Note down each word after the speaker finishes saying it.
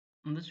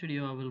In this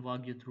video, I will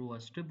walk you through a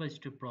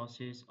step-by-step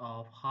process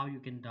of how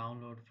you can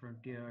download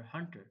Frontier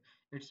Hunter.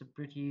 It's a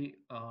pretty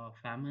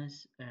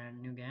famous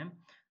and new game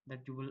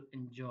that you will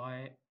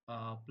enjoy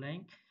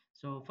playing.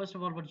 So first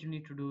of all, what you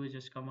need to do is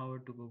just come over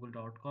to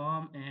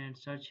google.com and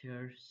search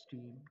here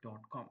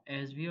steam.com,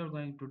 as we are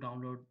going to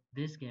download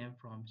this game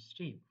from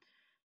Steam.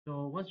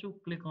 So once you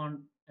click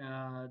on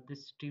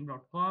this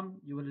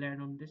steam.com, you will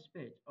land on this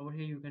page. Over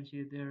here, you can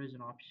see there is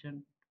an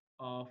option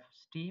of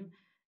Steam,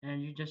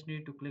 and you just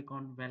need to click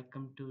on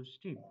Welcome to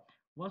Steam.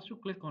 Once you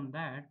click on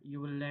that, you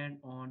will land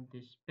on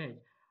this page.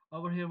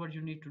 Over here, what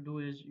you need to do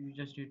is you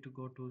just need to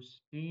go to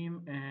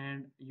Steam,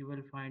 and you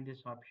will find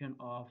this option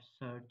of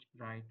search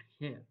right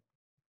here.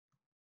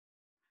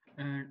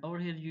 And over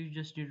here you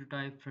just need to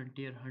type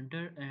Frontier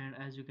Hunter, and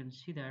as you can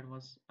see that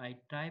once I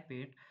type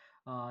it,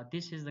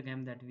 this is the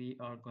game that we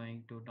are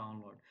going to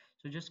download.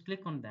 So just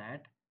click on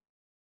that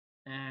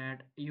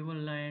and you will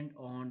land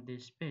on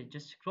this page.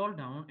 Just scroll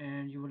down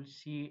and you will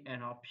see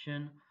an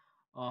option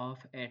of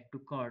add to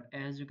cart.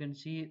 As you can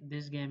see,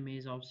 this game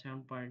is of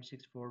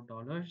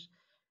 $7.64,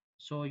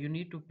 so you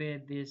need to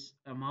pay this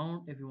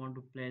amount if you want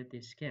to play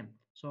this game.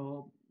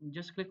 So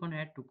just click on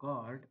add to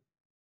cart,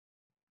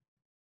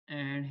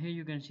 and here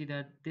you can see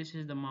that this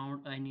is the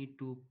amount I need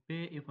to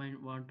pay if I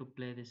want to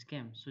play this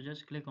game. So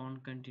just click on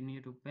continue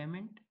to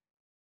payment,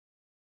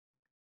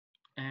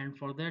 and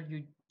for that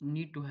you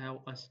need to have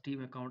a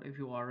Steam account. If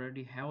you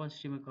already have a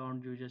Steam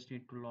account, you just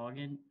need to log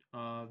in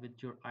with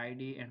your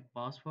ID and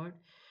password.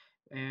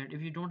 And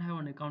if you don't have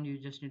an account, you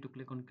just need to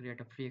click on create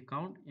a free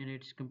account, and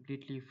it's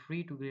completely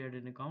free to create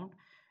an account.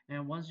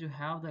 And once you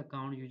have the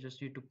account, you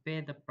just need to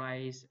pay the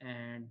price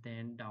and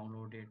then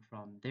download it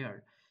from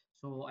there.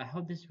 So I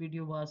hope this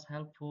video was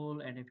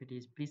helpful, and if it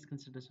is, please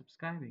consider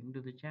subscribing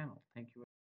to the channel. Thank you.